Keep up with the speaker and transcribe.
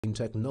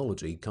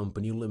Technology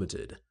Company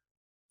Limited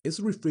is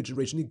a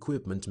refrigeration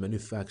equipment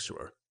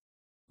manufacturer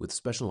with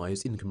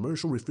specialized in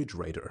commercial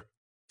refrigerator,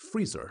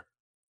 freezer,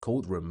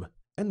 cold room,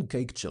 and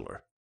cake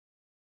chiller.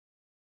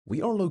 We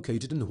are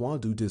located in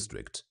Huadu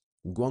District,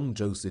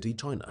 Guangzhou City,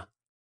 China,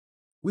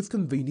 with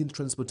convenient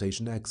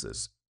transportation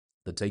access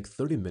that take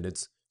 30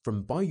 minutes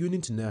from Baiyun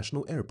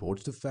International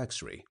Airport to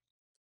factory.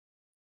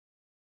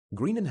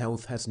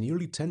 Green&health has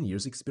nearly 10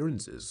 years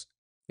experiences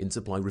in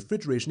supply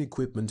refrigeration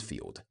equipment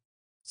field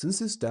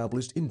since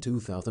established in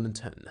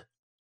 2010.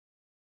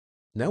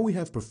 Now we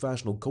have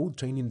professional cold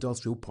chain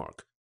industrial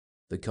park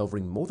that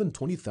covering more than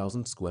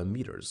 20,000 square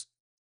meters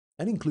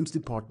and includes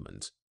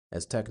department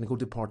as technical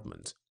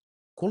department,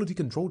 quality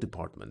control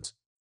department,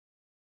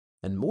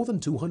 and more than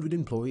 200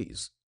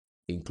 employees,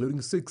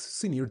 including 6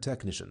 senior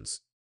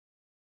technicians.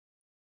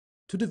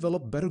 To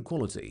develop better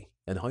quality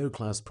and higher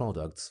class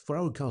products for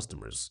our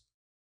customers,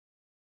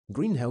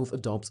 Green&health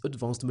adopts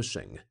advanced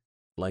machine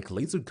like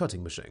laser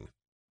cutting machine,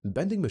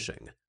 bending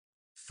machine,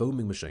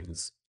 foaming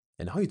machines,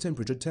 and high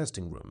temperature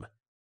testing room.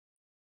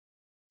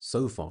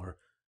 So far,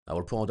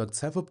 our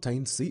products have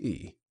obtained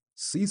CE,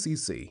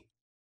 CCC.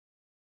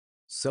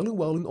 Selling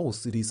well in all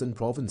cities and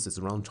provinces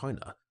around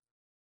China,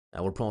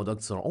 our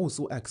products are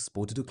also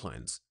exported to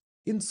clients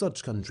in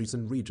such countries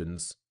and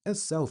regions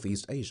as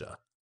Southeast Asia,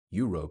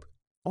 Europe,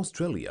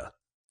 Australia,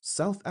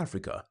 South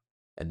Africa,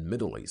 and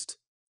Middle East.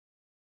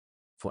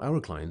 For our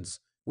clients,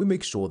 we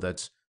make sure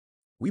that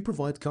we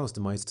provide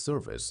customized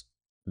service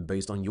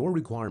based on your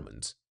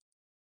requirements.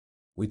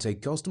 We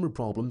take customer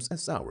problems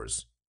as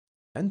ours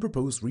and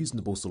propose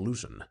reasonable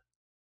solution.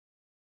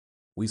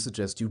 We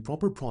suggest you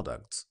proper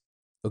products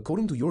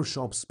according to your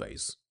shop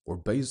space or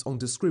based on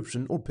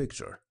description or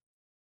picture.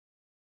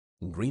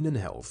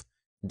 Green&health,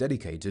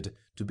 dedicated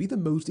to be the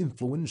most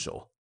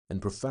influential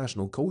and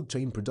professional cold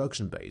chain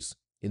production base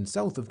in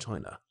south of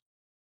China.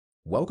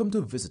 Welcome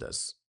to visit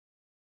us.